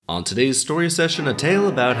On today's story session, a tale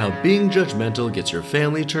about how being judgmental gets your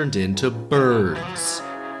family turned into birds.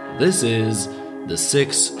 This is The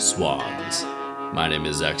Six Swans. My name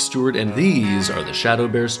is Zach Stewart, and these are the Shadow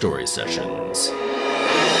Bear Story Sessions.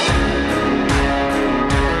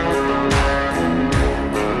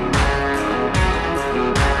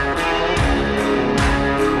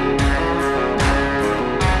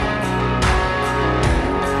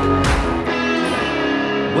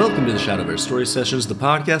 Welcome to the Shadow Bear Story Sessions, the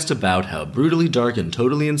podcast about how brutally dark and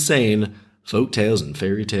totally insane folk tales and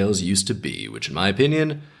fairy tales used to be, which in my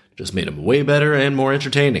opinion just made them way better and more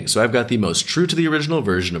entertaining. So I've got the most true to the original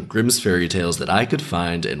version of Grimm's fairy tales that I could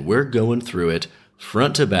find, and we're going through it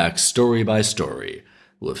front to back, story by story.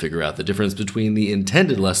 We'll figure out the difference between the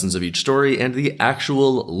intended lessons of each story and the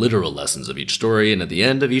actual literal lessons of each story, and at the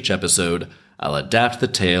end of each episode, I'll adapt the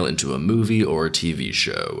tale into a movie or a TV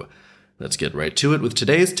show. Let's get right to it with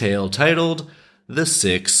today's tale titled The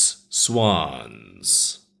Six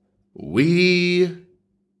Swans. We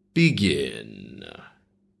begin.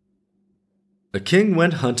 A king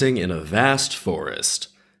went hunting in a vast forest,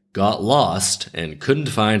 got lost, and couldn't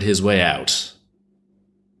find his way out.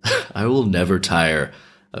 I will never tire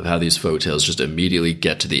of how these folktales just immediately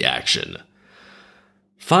get to the action.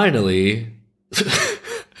 Finally,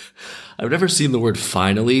 I've never seen the word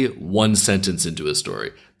finally one sentence into a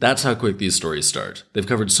story. That's how quick these stories start. They've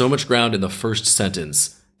covered so much ground in the first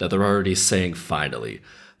sentence that they're already saying finally.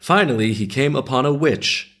 Finally, he came upon a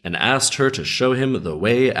witch and asked her to show him the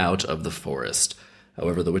way out of the forest.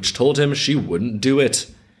 However, the witch told him she wouldn't do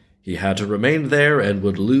it. He had to remain there and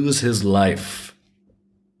would lose his life.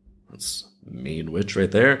 That's a mean witch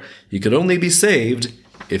right there. He could only be saved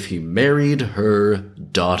if he married her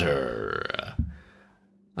daughter.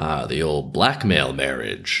 The old blackmail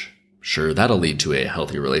marriage. Sure, that'll lead to a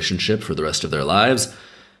healthy relationship for the rest of their lives.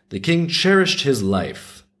 The king cherished his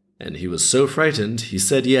life, and he was so frightened he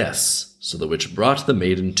said yes, so the witch brought the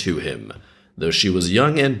maiden to him. Though she was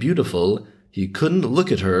young and beautiful, he couldn't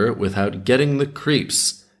look at her without getting the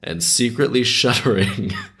creeps and secretly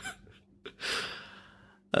shuddering.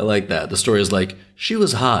 I like that. The story is like, she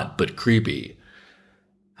was hot but creepy.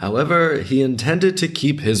 However, he intended to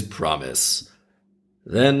keep his promise.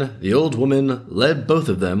 Then the old woman led both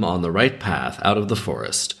of them on the right path out of the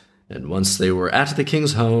forest, and once they were at the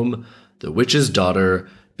king's home, the witch's daughter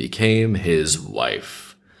became his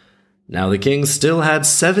wife. Now the king still had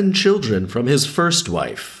 7 children from his first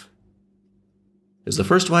wife. Is the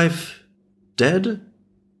first wife dead?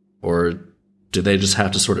 Or did they just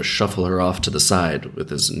have to sort of shuffle her off to the side with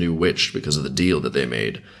his new witch because of the deal that they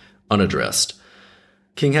made? Unaddressed.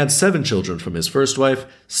 King had 7 children from his first wife,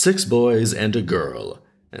 6 boys and a girl,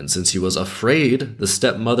 and since he was afraid the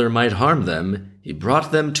stepmother might harm them, he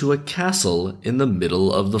brought them to a castle in the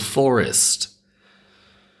middle of the forest.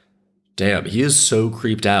 Damn, he is so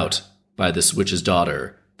creeped out by this witch's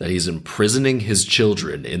daughter that he's imprisoning his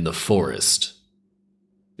children in the forest.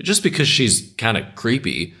 Just because she's kind of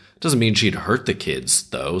creepy doesn't mean she'd hurt the kids,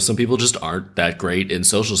 though. Some people just aren't that great in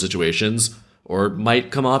social situations, or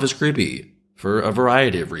might come off as creepy. For a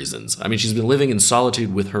variety of reasons. I mean, she's been living in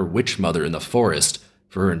solitude with her witch mother in the forest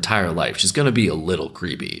for her entire life. She's going to be a little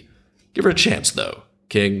creepy. Give her a chance, though,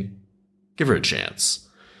 King. Give her a chance.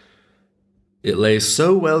 It lay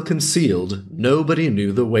so well concealed, nobody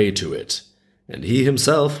knew the way to it, and he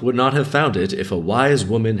himself would not have found it if a wise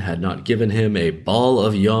woman had not given him a ball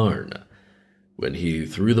of yarn. When he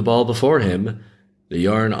threw the ball before him, the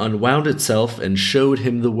yarn unwound itself and showed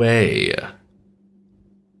him the way.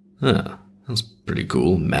 That's pretty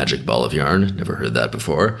cool. Magic ball of yarn. Never heard that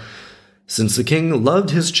before. Since the king loved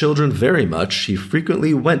his children very much, he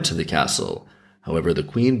frequently went to the castle. However, the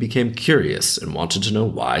queen became curious and wanted to know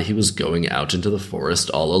why he was going out into the forest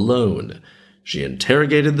all alone. She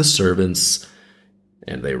interrogated the servants,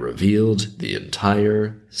 and they revealed the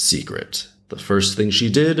entire secret. The first thing she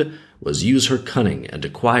did was use her cunning and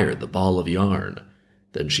acquire the ball of yarn.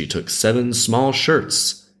 Then she took 7 small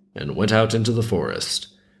shirts and went out into the forest.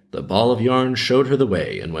 The ball of yarn showed her the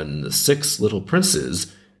way, and when the 6 little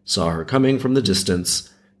princes saw her coming from the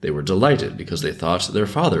distance, they were delighted because they thought their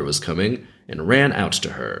father was coming and ran out to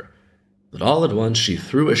her. But all at once she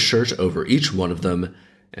threw a shirt over each one of them,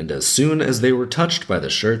 and as soon as they were touched by the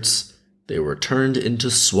shirts, they were turned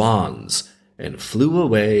into swans and flew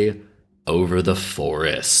away over the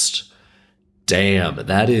forest. Damn,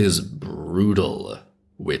 that is brutal,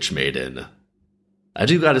 Witch Maiden. I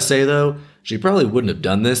do gotta say, though, she probably wouldn't have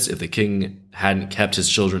done this if the king hadn't kept his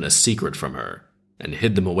children a secret from her and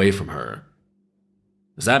hid them away from her.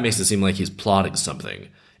 Because that makes it seem like he's plotting something.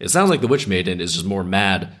 It sounds like the Witch Maiden is just more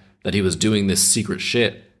mad that he was doing this secret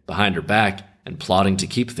shit behind her back and plotting to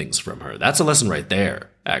keep things from her. That's a lesson right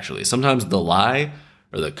there, actually. Sometimes the lie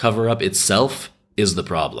or the cover-up itself is the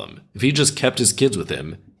problem. If he just kept his kids with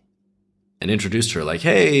him and introduced her like,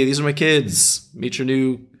 hey, these are my kids, meet your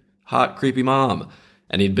new hot, creepy mom,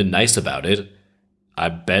 and he'd been nice about it, I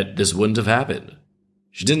bet this wouldn't have happened.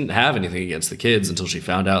 She didn't have anything against the kids until she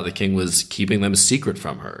found out the king was keeping them a secret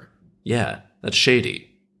from her. Yeah, that's shady.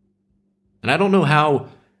 And I don't know how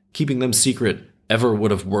keeping them secret ever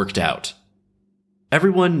would have worked out.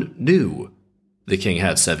 Everyone knew the king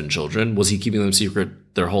had 7 children. Was he keeping them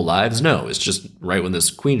secret their whole lives? No, it's just right when this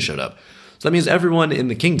queen showed up. So that means everyone in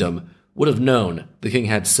the kingdom would have known the king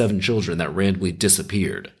had 7 children that randomly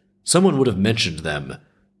disappeared. Someone would have mentioned them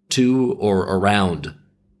to or around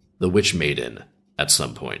the witch maiden at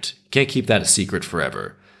some point. Can't keep that a secret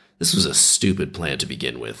forever. This was a stupid plan to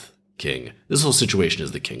begin with, king. This whole situation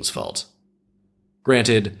is the king's fault.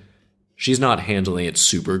 Granted, she's not handling it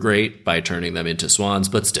super great by turning them into swans,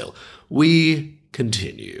 but still, we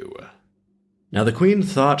continue. Now the queen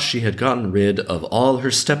thought she had gotten rid of all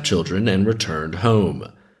her stepchildren and returned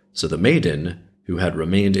home, so the maiden, who had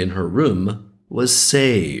remained in her room, was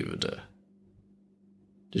saved.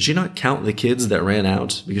 Did she not count the kids that ran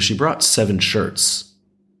out? Because she brought 7 shirts.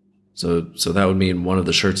 So that would mean one of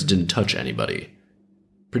the shirts didn't touch anybody.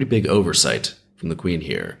 Pretty big oversight from the queen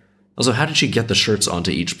here. Also, how did she get the shirts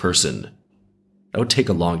onto each person? That would take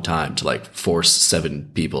a long time to, force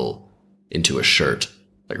 7 people into a shirt.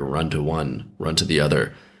 Run to one, run to the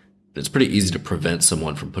other. It's pretty easy to prevent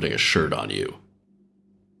someone from putting a shirt on you.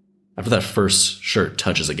 After that first shirt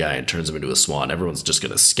touches a guy and turns him into a swan, everyone's just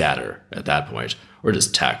going to scatter at that point. Or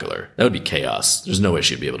just tackle her. That would be chaos. There's no way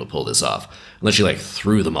she'd be able to pull this off. Unless she,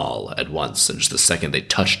 threw them all at once, and just the second they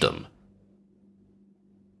touched them.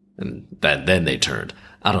 And then they turned.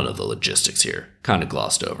 I don't know the logistics here. Kind of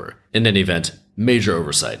glossed over. In any event, major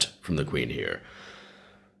oversight from the queen here.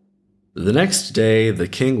 The next day, the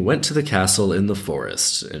king went to the castle in the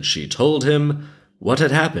forest, and she told him what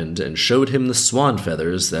had happened and showed him the swan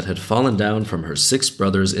feathers that had fallen down from her 6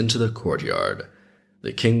 brothers into the courtyard.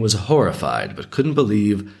 The king was horrified, but couldn't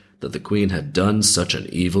believe that the queen had done such an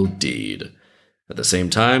evil deed. At the same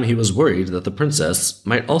time, he was worried that the princess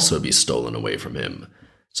might also be stolen away from him,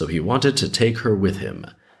 so he wanted to take her with him.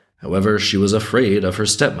 However, she was afraid of her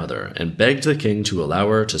stepmother and begged the king to allow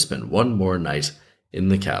her to spend one more night in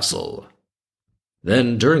the castle.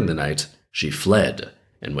 Then, during the night, she fled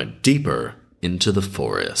and went deeper into the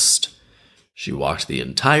forest. She walked the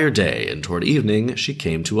entire day, and toward evening she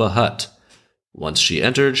came to a hut. Once she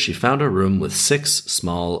entered, she found a room with 6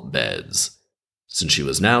 small beds. Since she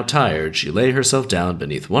was now tired, she lay herself down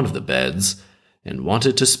beneath one of the beds and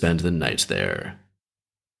wanted to spend the night there.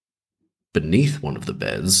 Beneath one of the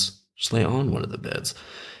beds? Just lay on one of the beds.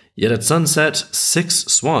 Yet at sunset, 6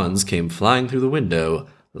 swans came flying through the window,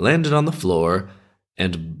 landed on the floor,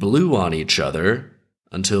 and blew on each other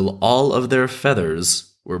until all of their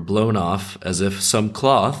feathers were blown off as if some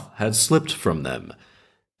cloth had slipped from them.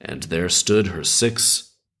 And there stood her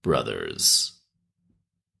 6 brothers.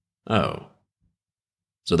 Oh.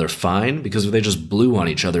 So they're fine? Because if they just blew on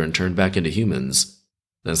each other and turned back into humans,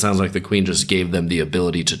 then it sounds like the queen just gave them the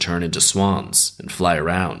ability to turn into swans and fly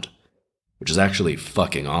around. Which is actually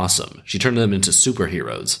fucking awesome. She turned them into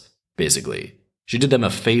superheroes, basically. She did them a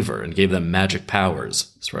favor and gave them magic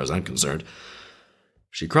powers, as far as I'm concerned.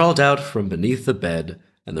 She crawled out from beneath the bed,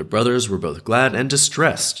 and the brothers were both glad and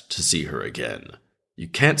distressed to see her again. You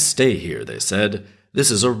can't stay here, they said. This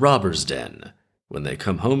is a robber's den. When they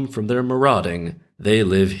come home from their marauding, they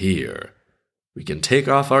live here. We can take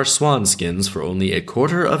off our swan skins for only a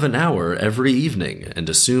quarter of an hour every evening and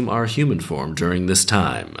assume our human form during this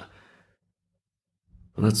time.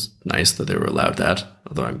 Well, that's nice that they were allowed that,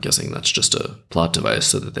 although I'm guessing that's just a plot device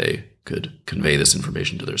so that they could convey this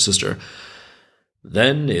information to their sister.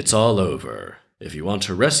 Then it's all over. If you want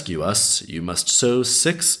to rescue us, you must sew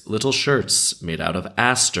 6 little shirts made out of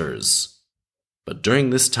asters. But during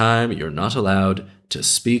this time, you're not allowed to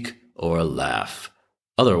speak or laugh.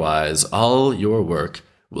 Otherwise, all your work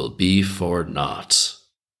will be for naught.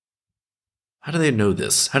 How do they know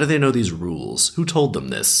this? How do they know these rules? Who told them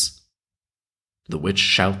this? Did the witch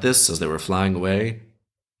shout this as they were flying away?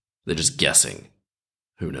 They're just guessing.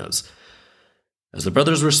 Who knows? As the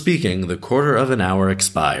brothers were speaking, the quarter of an hour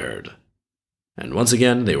expired. And once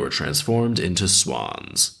again they were transformed into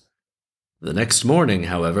swans. The next morning,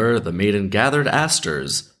 however, the maiden gathered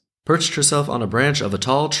asters, perched herself on a branch of a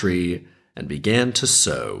tall tree, and began to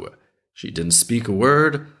sew. She didn't speak a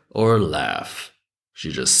word or laugh.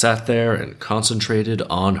 She just sat there and concentrated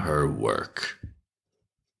on her work.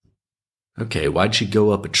 Okay, why'd she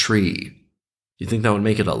go up a tree? You think that would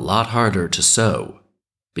make it a lot harder to sew,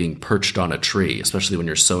 being perched on a tree, especially when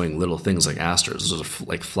you're sewing little things like asters. Those are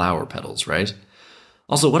like flower petals, right?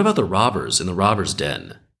 Also, what about the robbers in the robber's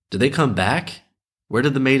den? Did they come back? Where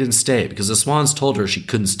did the maiden stay? Because the swans told her she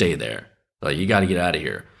couldn't stay there. Like, you gotta get out of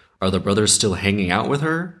here. Are the brothers still hanging out with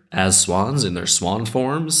her as swans in their swan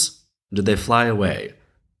forms? Did they fly away?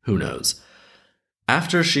 Who knows?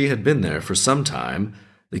 After she had been there for some time,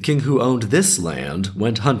 the king who owned this land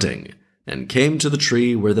went hunting, and came to the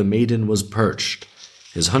tree where the maiden was perched.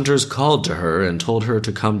 His hunters called to her and told her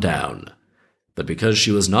to come down. But because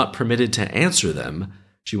she was not permitted to answer them,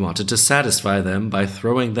 she wanted to satisfy them by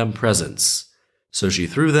throwing them presents. So she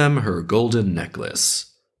threw them her golden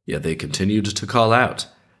necklace. Yet they continued to call out,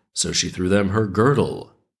 so she threw them her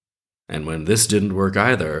girdle. And when this didn't work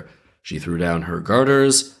either, she threw down her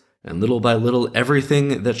garters, and little by little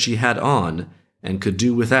everything that she had on, and could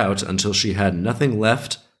do without until she had nothing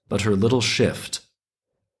left but her little shift.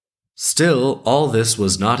 Still, all this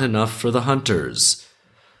was not enough for the hunters.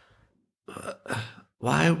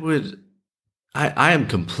 Why would... I am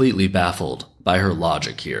completely baffled by her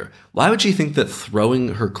logic here. Why would she think that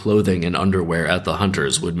throwing her clothing and underwear at the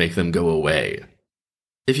hunters would make them go away?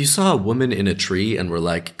 If you saw a woman in a tree and were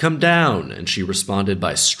like, "Come down," and she responded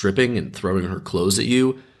by stripping and throwing her clothes at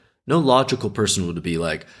you, no logical person would be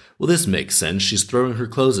like, "Well, this makes sense. She's throwing her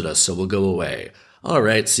clothes at us, so we'll go away. All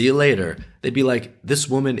right, see you later." They'd be like, "This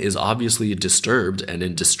woman is obviously disturbed and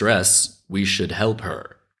in distress. We should help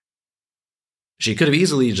her." She could have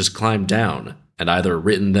easily just climbed down and either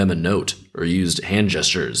written them a note or used hand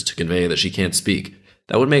gestures to convey that she can't speak.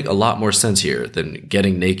 That would make a lot more sense here than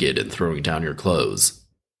getting naked and throwing down your clothes.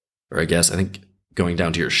 Or I think going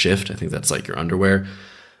down to your shift, I think that's like your underwear.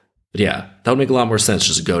 But yeah, that would make a lot more sense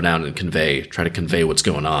just to go down and try to convey what's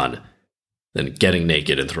going on than getting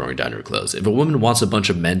naked and throwing down your clothes. If a woman wants a bunch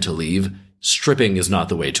of men to leave, stripping is not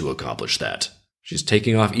the way to accomplish that. She's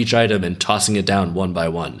taking off each item and tossing it down one by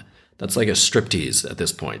one. That's like a striptease at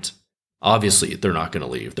this point. Obviously, they're not going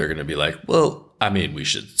to leave. They're going to be like, "Well, I mean, we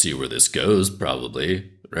should see where this goes,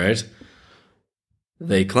 probably, right?"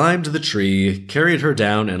 They climbed the tree, carried her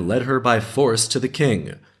down, and led her by force to the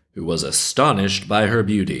king, who was astonished by her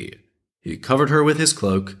beauty. He covered her with his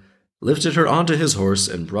cloak, lifted her onto his horse,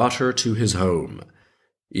 and brought her to his home.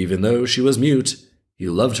 Even though she was mute, he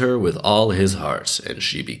loved her with all his heart, and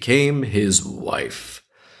she became his wife.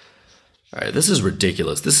 All right, this is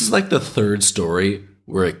ridiculous. This is like the third story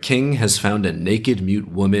where a king has found a naked mute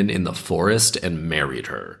woman in the forest and married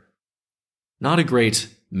her. Not a great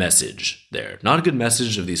message there. Not a good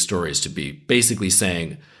message of these stories to be basically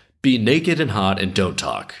saying, be naked and hot and don't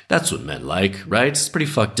talk. That's what men like, right? It's pretty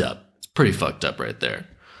fucked up. It's pretty fucked up right there.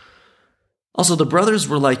 Also, the brothers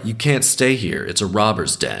were like, "You can't stay here. It's a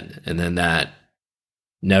robber's den." And then that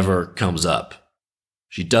never comes up.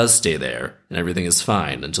 She does stay there, and everything is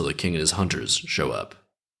fine until the king and his hunters show up.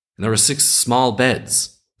 And there were 6 small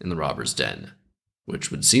beds in the robber's den,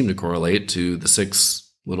 which would seem to correlate to the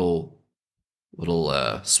 6 little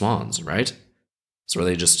swans, right? So are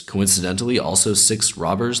they just coincidentally also 6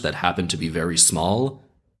 robbers that happen to be very small?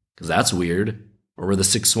 Because that's weird. Or were the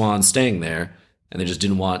 6 swans staying there, and they just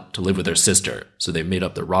didn't want to live with their sister, so they made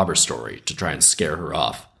up the robber story to try and scare her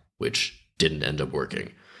off, which didn't end up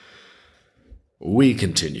working. We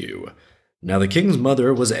continue. Now the king's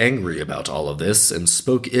mother was angry about all of this and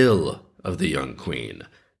spoke ill of the young queen.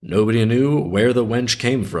 Nobody knew where the wench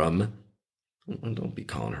came from. Don't be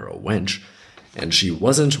calling her a wench. And she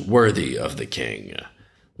wasn't worthy of the king.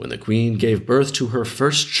 When the queen gave birth to her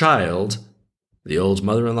first child, the old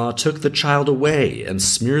mother-in-law took the child away and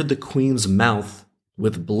smeared the queen's mouth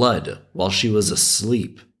with blood while she was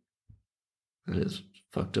asleep. That is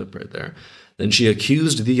fucked up right there. Then she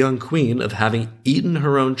accused the young queen of having eaten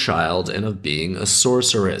her own child and of being a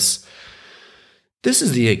sorceress. This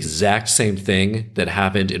is the exact same thing that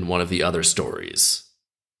happened in one of the other stories.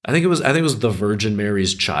 I think it was the Virgin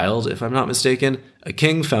Mary's child, if I'm not mistaken. A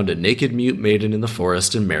king found a naked mute maiden in the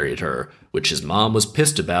forest and married her, which his mom was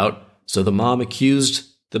pissed about, so the mom accused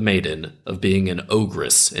the maiden of being an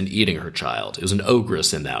ogress and eating her child. It was an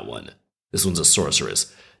ogress in that one. This one's a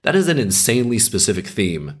sorceress. That is an insanely specific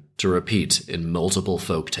theme to repeat in multiple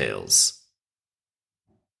folk tales.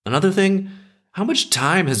 Another thing, how much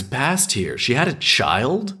time has passed here? She had a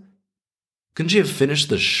child? Couldn't she have finished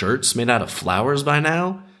the shirts made out of flowers by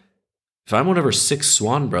now? If I'm one of her 6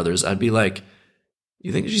 swan brothers, I'd be like,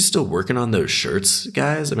 "You think she's still working on those shirts,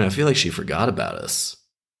 guys? I mean, I feel like she forgot about us.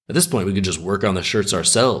 At this point, we could just work on the shirts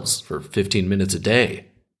ourselves for 15 minutes a day.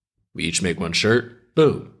 We each make one shirt,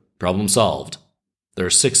 boom, problem solved." There are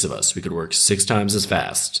 6 of us. We could work 6 times as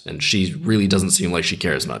fast. And she really doesn't seem like she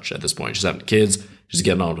cares much at this point. She's having kids. She's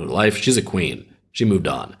getting on with her life. She's a queen. She moved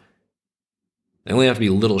on. They only have to be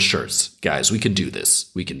little shirts. Guys, we can do this.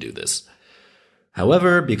 We can do this.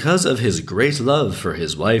 However, because of his great love for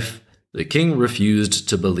his wife, the king refused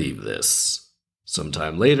to believe this.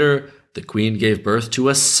 Sometime later, the queen gave birth to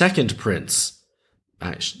a second prince.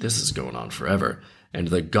 This is going on forever. And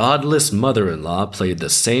the godless mother-in-law played the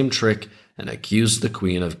same trick and accused the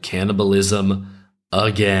queen of cannibalism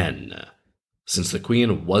again. Since the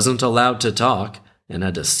queen wasn't allowed to talk and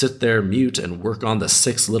had to sit there mute and work on the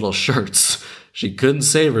 6 little shirts, she couldn't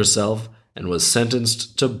save herself and was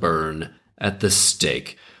sentenced to burn at the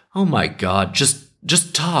stake. Oh my God,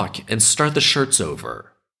 just talk and start the shirts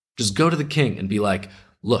over. Just go to the king and be like,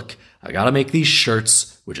 look, I gotta make these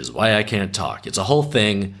shirts, which is why I can't talk. It's a whole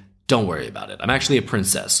thing. Don't worry about it. I'm actually a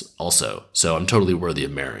princess also, so I'm totally worthy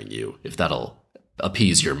of marrying you, if that'll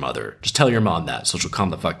appease your mother. Just tell your mom that, so she'll calm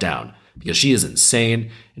the fuck down, because she is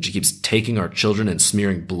insane, and she keeps taking our children and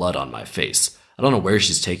smearing blood on my face. I don't know where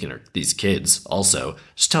she's taking these kids, also.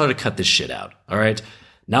 Just tell her to cut this shit out, alright?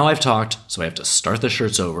 Now I've talked, so I have to start the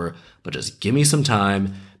shirts over, but just give me some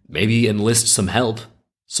time, maybe enlist some help,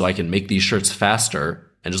 so I can make these shirts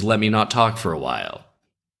faster, and just let me not talk for a while.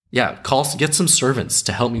 Yeah, get some servants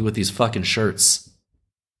to help me with these fucking shirts.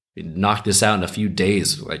 Knock this out in a few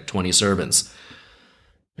days, like 20 servants.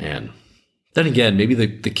 Man. Then again, maybe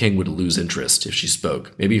the king would lose interest if she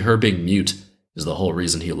spoke. Maybe her being mute is the whole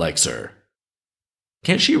reason he likes her.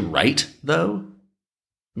 Can't she write, though?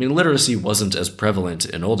 I mean, literacy wasn't as prevalent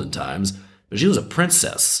in olden times, but she was a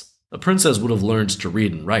princess. A princess would have learned to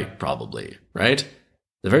read and write, probably, right? At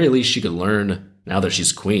the very least, she could learn. Now that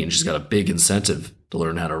she's queen, she's got a big incentive to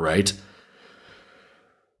learn how to write.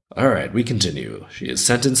 Alright, we continue. She is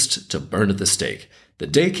sentenced to burn at the stake. The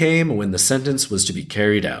day came when the sentence was to be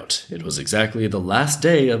carried out. It was exactly the last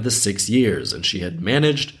day of the 6 years, and she had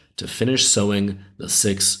managed to finish sewing the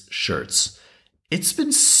 6 shirts. It's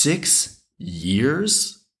been 6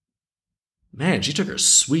 years? Man, she took her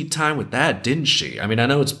sweet time with that, didn't she? I mean, I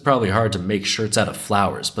know it's probably hard to make shirts out of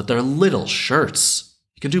flowers, but they're little shirts.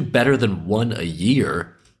 You can do better than 1 a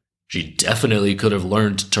year. She definitely could have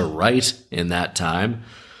learned to write in that time.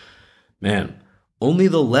 Man, only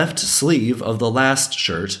the left sleeve of the last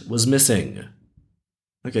shirt was missing.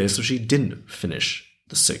 Okay, so she didn't finish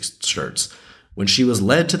the 6 shirts. When she was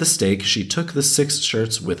led to the stake, she took the 6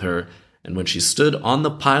 shirts with her, and when she stood on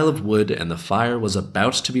the pile of wood and the fire was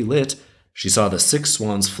about to be lit, she saw the 6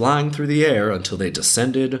 swans flying through the air until they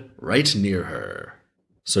descended right near her.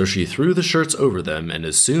 So she threw the shirts over them, and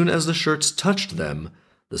as soon as the shirts touched them,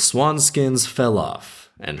 the swan skins fell off,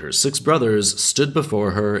 and her 6 brothers stood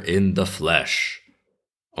before her in the flesh.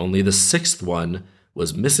 Only the 6th one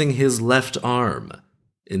was missing his left arm.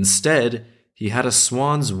 Instead, he had a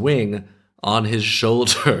swan's wing on his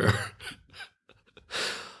shoulder.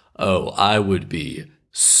 Oh, I would be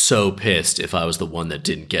so pissed if I was the one that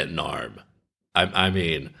didn't get an arm. I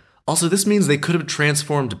mean, also this means they could have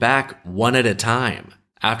transformed back one at a time.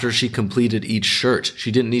 After she completed each shirt,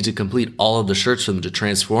 she didn't need to complete all of the shirts for them to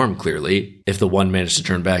transform, clearly. If the one managed to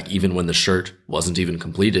turn back even when the shirt wasn't even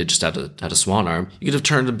completed, just had a swan arm, you could have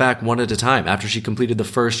turned them back one at a time. After she completed the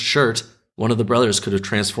first shirt, one of the brothers could have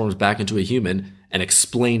transformed back into a human and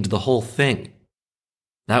explained the whole thing.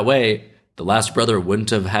 That way, the last brother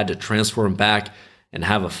wouldn't have had to transform back and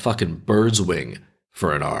have a fucking bird's wing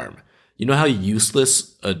for an arm. You know how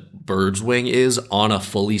useless a bird's wing is on a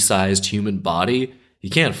fully sized human body? He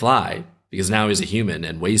can't fly, because now he's a human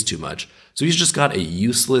and weighs too much, so he's just got a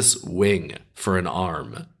useless wing for an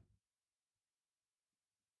arm.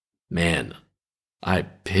 Man, I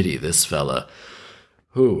pity this fella.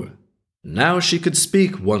 Who? Now she could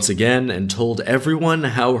speak once again and told everyone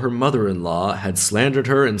how her mother-in-law had slandered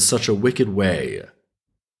her in such a wicked way.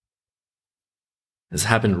 This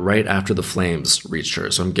happened right after the flames reached her,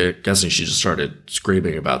 so I'm guessing she just started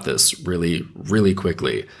screaming about this really, really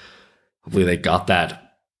quickly. Hopefully they got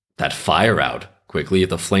that fire out quickly if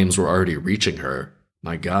the flames were already reaching her.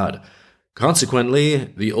 My God.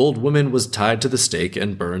 Consequently, the old woman was tied to the stake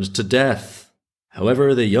and burned to death.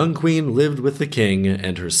 However, the young queen lived with the king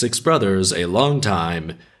and her 6 brothers a long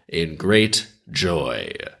time in great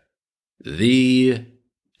joy. The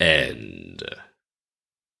end.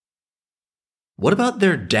 What about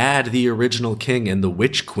their dad, the original king, and the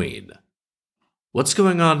witch queen? What's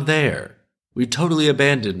going on there? We totally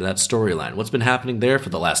abandoned that storyline. What's been happening there for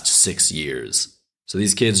the last 6 years? So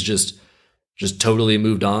these kids just totally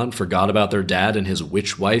moved on, forgot about their dad and his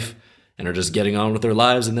witch wife, and are just getting on with their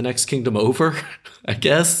lives in the next kingdom over, I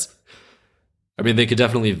guess? I mean, they could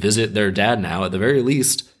definitely visit their dad now. At the very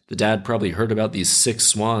least, the dad probably heard about these 6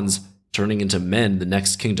 swans turning into men the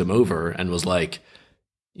next kingdom over and was like,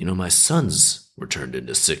 my sons were turned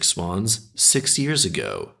into 6 swans 6 years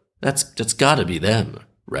ago. That's gotta be them,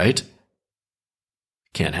 right?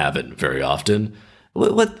 Can't happen very often.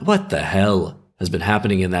 What the hell has been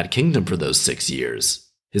happening in that kingdom for those 6 years?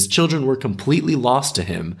 His children were completely lost to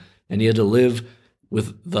him, and he had to live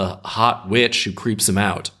with the hot witch who creeps him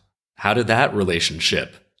out. How did that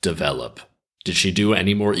relationship develop? Did she do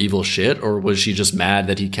any more evil shit, or was she just mad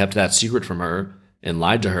that he kept that secret from her and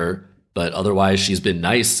lied to her, but otherwise she's been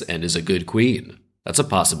nice and is a good queen? That's a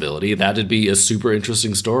possibility. That'd be a super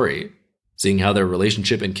interesting story, seeing how their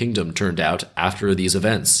relationship and kingdom turned out after these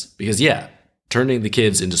events. Because yeah, turning the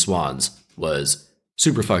kids into swans was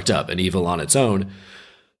super fucked up and evil on its own,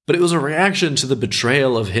 but it was a reaction to the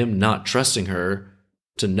betrayal of him not trusting her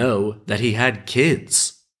to know that he had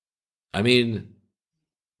kids. I mean,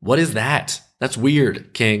 what is that? That's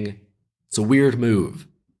weird, King. It's a weird move.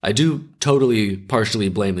 I do totally partially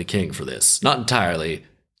blame the king for this. Not entirely,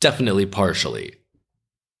 definitely partially.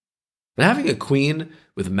 But having a queen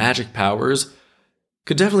with magic powers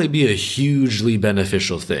could definitely be a hugely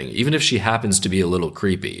beneficial thing, even if she happens to be a little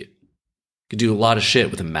creepy. Could do a lot of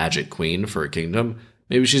shit with a magic queen for a kingdom.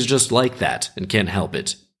 Maybe she's just like that and can't help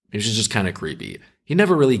it. Maybe she's just kind of creepy. He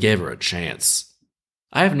never really gave her a chance.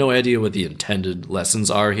 I have no idea what the intended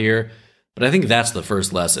lessons are here, but I think that's the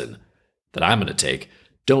first lesson that I'm going to take.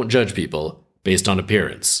 Don't judge people based on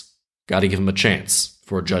appearance. Gotta give them a chance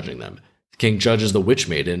before judging them. The king judges the witch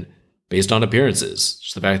maiden based on appearances.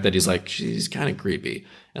 Just the fact that he's like, she's kind of creepy.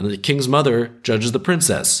 And the king's mother judges the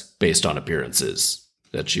princess based on appearances.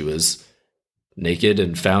 That she was naked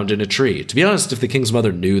and found in a tree. To be honest, if the king's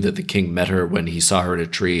mother knew that the king met her when he saw her in a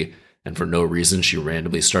tree, and for no reason she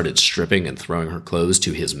randomly started stripping and throwing her clothes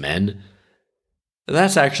to his men,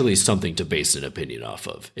 that's actually something to base an opinion off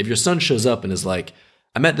of. If your son shows up and is like,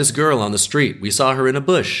 I met this girl on the street, we saw her in a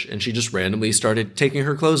bush, and she just randomly started taking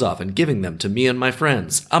her clothes off and giving them to me and my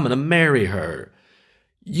friends, I'm gonna marry her,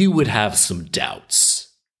 you would have some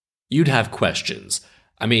doubts. You'd have questions.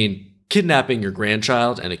 I mean, kidnapping your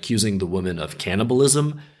grandchild and accusing the woman of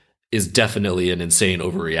cannibalism is definitely an insane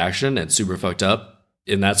overreaction and super fucked up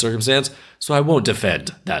in that circumstance, so I won't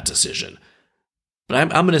defend that decision. But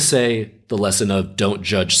I'm going to say the lesson of don't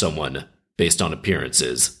judge someone based on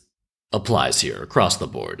appearances applies here across the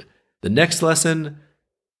board. The next lesson,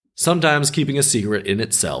 sometimes keeping a secret in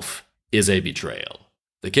itself is a betrayal.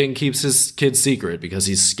 The king keeps his kid's secret because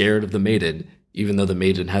he's scared of the maiden, even though the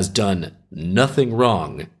maiden has done nothing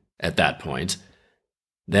wrong at that point.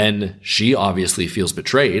 Then she obviously feels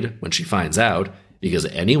betrayed when she finds out, because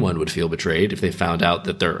anyone would feel betrayed if they found out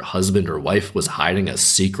that their husband or wife was hiding a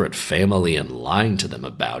secret family and lying to them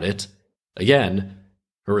about it. Again,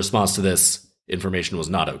 her response to this information was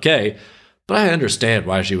not okay, but I understand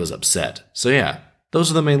why she was upset. So yeah,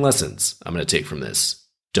 those are the main lessons I'm going to take from this.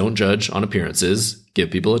 Don't judge on appearances,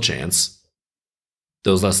 give people a chance.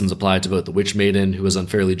 Those lessons apply to both the witch maiden who was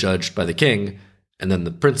unfairly judged by the king, and then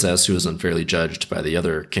the princess who was unfairly judged by the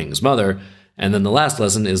other king's mother. And then the last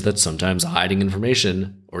lesson is that sometimes hiding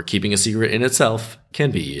information or keeping a secret in itself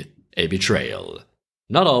can be a betrayal.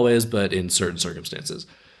 Not always, but in certain circumstances.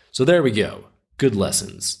 So there we go. Good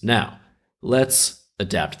lessons. Now, let's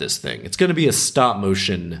adapt this thing. It's going to be a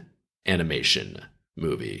stop-motion animation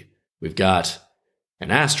movie. We've got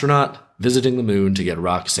an astronaut visiting the moon to get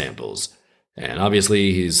rock samples. And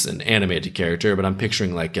obviously he's an animated character, but I'm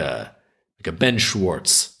picturing like a Ben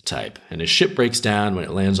Schwartz type. And his ship breaks down when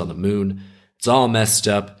it lands on the moon. It's all messed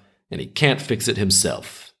up, and he can't fix it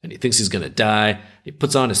himself. And he thinks he's going to die. He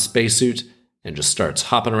puts on his spacesuit and just starts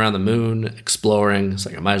hopping around the moon, exploring. It's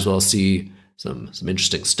like, I might as well see some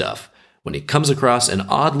interesting stuff. When he comes across an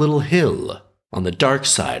odd little hill on the dark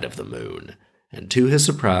side of the moon. And to his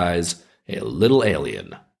surprise, a little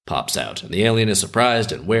alien pops out. And the alien is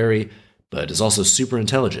surprised and wary, but is also super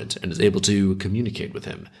intelligent and is able to communicate with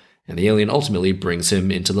him. And the alien ultimately brings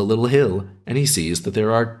him into the little hill, and he sees that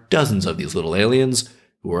there are dozens of these little aliens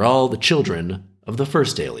who are all the children of the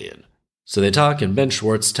first alien. So they talk, and Ben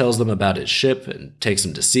Schwartz tells them about his ship and takes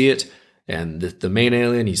them to see it, and the main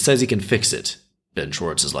alien, he says he can fix it. Ben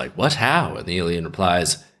Schwartz is like, what, how? And the alien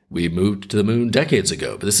replies, we moved to the moon decades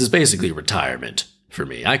ago, but this is basically retirement for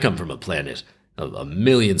me. I come from a planet of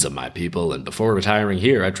millions of my people, and before retiring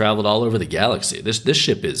here, I traveled all over the galaxy. This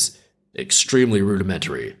ship is extremely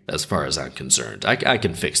rudimentary as far as I'm concerned. I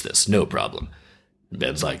can fix this, no problem. And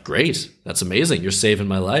Ben's like, great, that's amazing, you're saving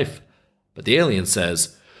my life. But the alien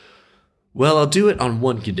says, well, I'll do it on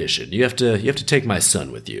one condition. You have to take my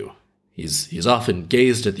son with you. He's often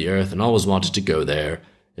gazed at the earth and always wanted to go there.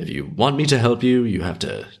 If you want me to help you, you have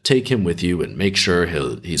to take him with you and make sure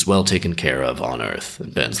he's well taken care of on Earth.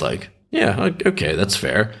 And Ben's like, yeah, okay, that's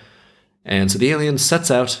fair. And so the alien sets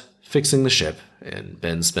out fixing the ship, and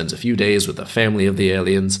Ben spends a few days with the family of the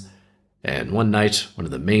aliens. And one night, one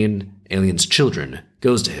of the main alien's children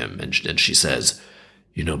goes to him, and she says,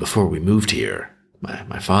 you know, before we moved here,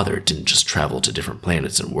 my father didn't just travel to different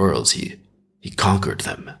planets and worlds, he conquered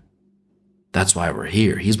them. That's why we're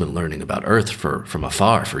here. He's been learning about Earth from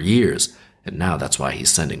afar for years, and now that's why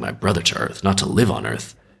he's sending my brother to Earth, not to live on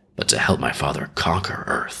Earth, but to help my father conquer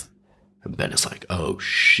Earth. And Ben is like, oh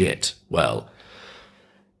shit, well,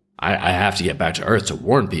 I have to get back to Earth to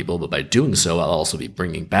warn people, but by doing so, I'll also be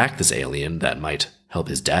bringing back this alien that might help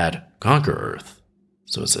his dad conquer Earth.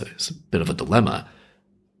 So it's a bit of a dilemma.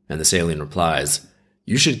 And this alien replies,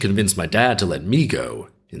 you should convince my dad to let me go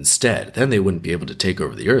instead. Then they wouldn't be able to take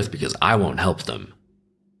over the Earth because I won't help them.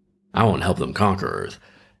 I won't help them conquer Earth.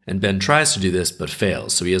 And Ben tries to do this but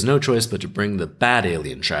fails, so he has no choice but to bring the bad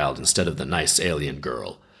alien child instead of the nice alien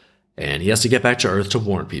girl. And he has to get back to Earth to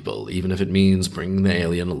warn people, even if it means bringing the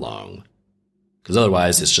alien along. Because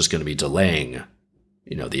otherwise it's just going to be delaying,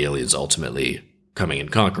 the aliens ultimately coming and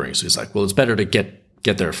conquering. So he's like, well, it's better to get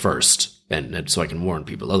there first, and so I can warn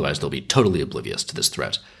people. Otherwise they'll be totally oblivious to this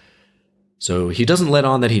threat. So he doesn't let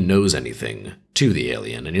on that he knows anything to the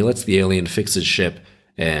alien, and he lets the alien fix his ship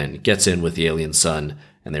and gets in with the alien's son,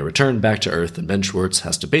 and they return back to Earth, and Ben Schwartz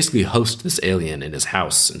has to basically host this alien in his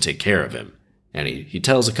house and take care of him. And he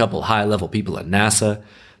tells a couple high-level people at NASA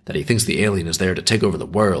that he thinks the alien is there to take over the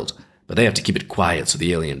world, but they have to keep it quiet so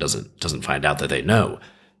the alien doesn't find out that they know.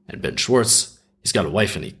 And Ben Schwartz, he's got a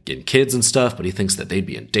wife and kids and stuff, but he thinks that they'd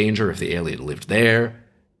be in danger if the alien lived there.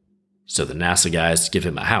 So the NASA guys give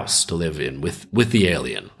him a house to live in with the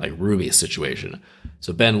alien, like roomie situation.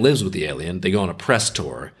 So Ben lives with the alien, they go on a press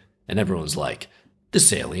tour, and everyone's like,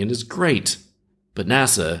 this alien is great. But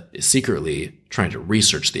NASA is secretly trying to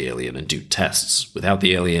research the alien and do tests without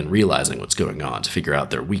the alien realizing what's going on to figure out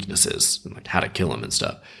their weaknesses and like how to kill him and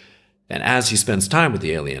stuff. And as he spends time with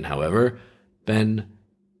the alien, however, Ben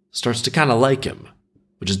starts to kind of like him,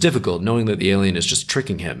 which is difficult knowing that the alien is just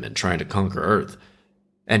tricking him and trying to conquer Earth.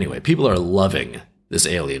 Anyway, people are loving this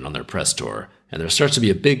alien on their press tour, and there starts to be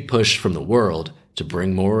a big push from the world to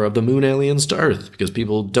bring more of the moon aliens to Earth because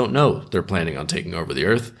people don't know they're planning on taking over the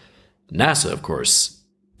Earth. NASA, of course,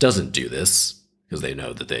 doesn't do this because they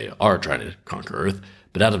know that they are trying to conquer Earth,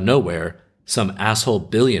 but out of nowhere, some asshole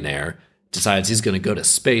billionaire decides he's going to go to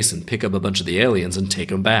space and pick up a bunch of the aliens and take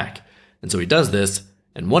them back. And so he does this,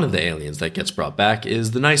 and one of the aliens that gets brought back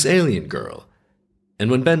is the nice alien girl.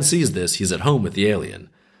 And when Ben sees this, he's at home with the alien.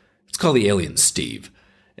 Let's call the alien Steve.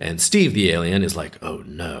 And Steve, the alien, is like, oh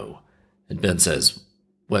no. And Ben says,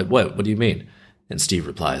 what do you mean? And Steve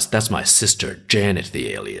replies, that's my sister, Janet,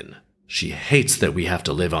 the alien. She hates that we have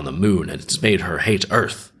to live on the moon, and it's made her hate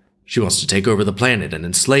Earth. She wants to take over the planet and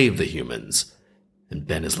enslave the humans. And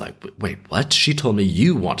Ben is like, wait, what? She told me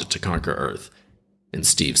you wanted to conquer Earth. And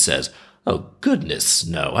Steve says, oh goodness,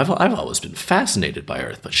 no, I've always been fascinated by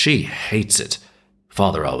Earth, but she hates it.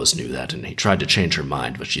 Father always knew that, and he tried to change her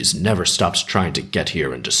mind, but she's never stopped trying to get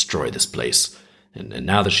here and destroy this place. And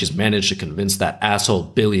now that she's managed to convince that asshole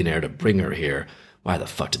billionaire to bring her here, why the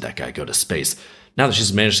fuck did that guy go to space? Now that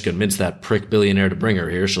she's managed to convince that prick billionaire to bring her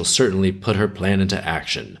here, she'll certainly put her plan into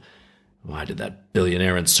action. Why did that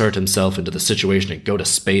billionaire insert himself into the situation and go to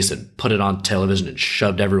space and put it on television and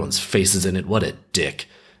shoved everyone's faces in it? What a dick.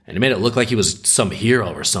 And he made it look like he was some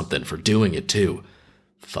hero or something for doing it too.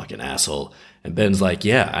 Fucking asshole. And Ben's like,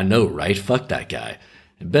 yeah, I know, right? Fuck that guy.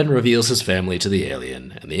 And Ben reveals his family to the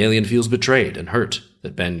alien, and the alien feels betrayed and hurt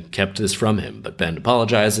that Ben kept this from him, but Ben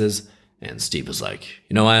apologizes, and Steve is like,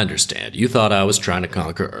 I understand. You thought I was trying to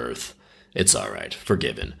conquer Earth. It's alright,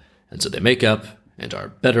 forgiven. And so they make up and are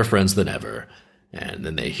better friends than ever. And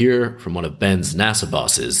then they hear from one of Ben's NASA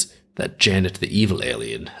bosses that Janet, the evil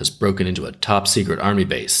alien, has broken into a top-secret army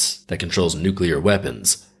base that controls nuclear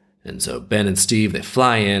weapons. And so Ben and Steve, they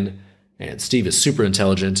fly in, and Steve is super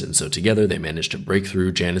intelligent, and so together they manage to break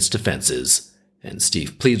through Janet's defenses. And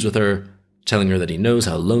Steve pleads with her, telling her that he knows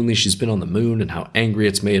how lonely she's been on the moon and how angry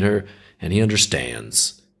it's made her, and he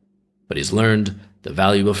understands. But he's learned the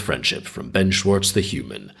value of friendship from Ben Schwartz the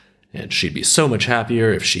human, and she'd be so much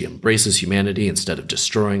happier if she embraces humanity instead of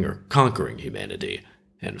destroying or conquering humanity.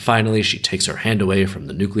 And finally, she takes her hand away from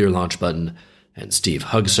the nuclear launch button, and Steve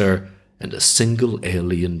hugs her, and a single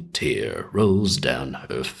alien tear rolls down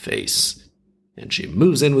her face. And she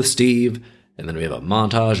moves in with Steve, and then we have a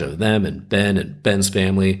montage of them and Ben's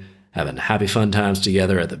family having happy fun times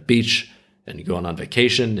together at the beach, and going on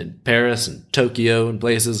vacation in Paris and Tokyo and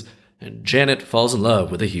places, and Janet falls in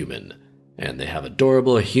love with a human, and they have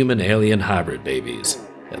adorable human-alien hybrid babies,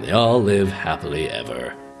 and they all live happily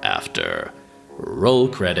ever after. Roll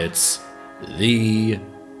credits. The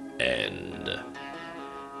end.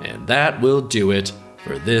 And that will do it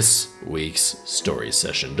for this week's story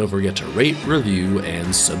session. Don't forget to rate, review,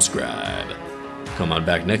 and subscribe. Come on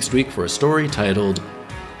back next week for a story titled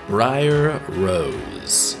Briar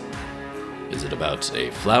Rose. Is it about a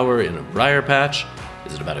flower in a briar patch?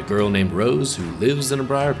 Is it about a girl named Rose who lives in a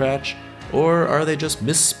briar patch? Or are they just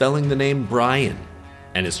misspelling the name Brian?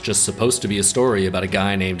 And it's just supposed to be a story about a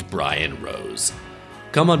guy named Brian Rose.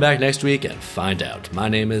 Come on back next week and find out. My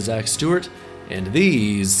name is Zach Stewart, and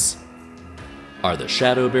these are the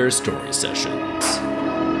Shadow Bear Story Sessions.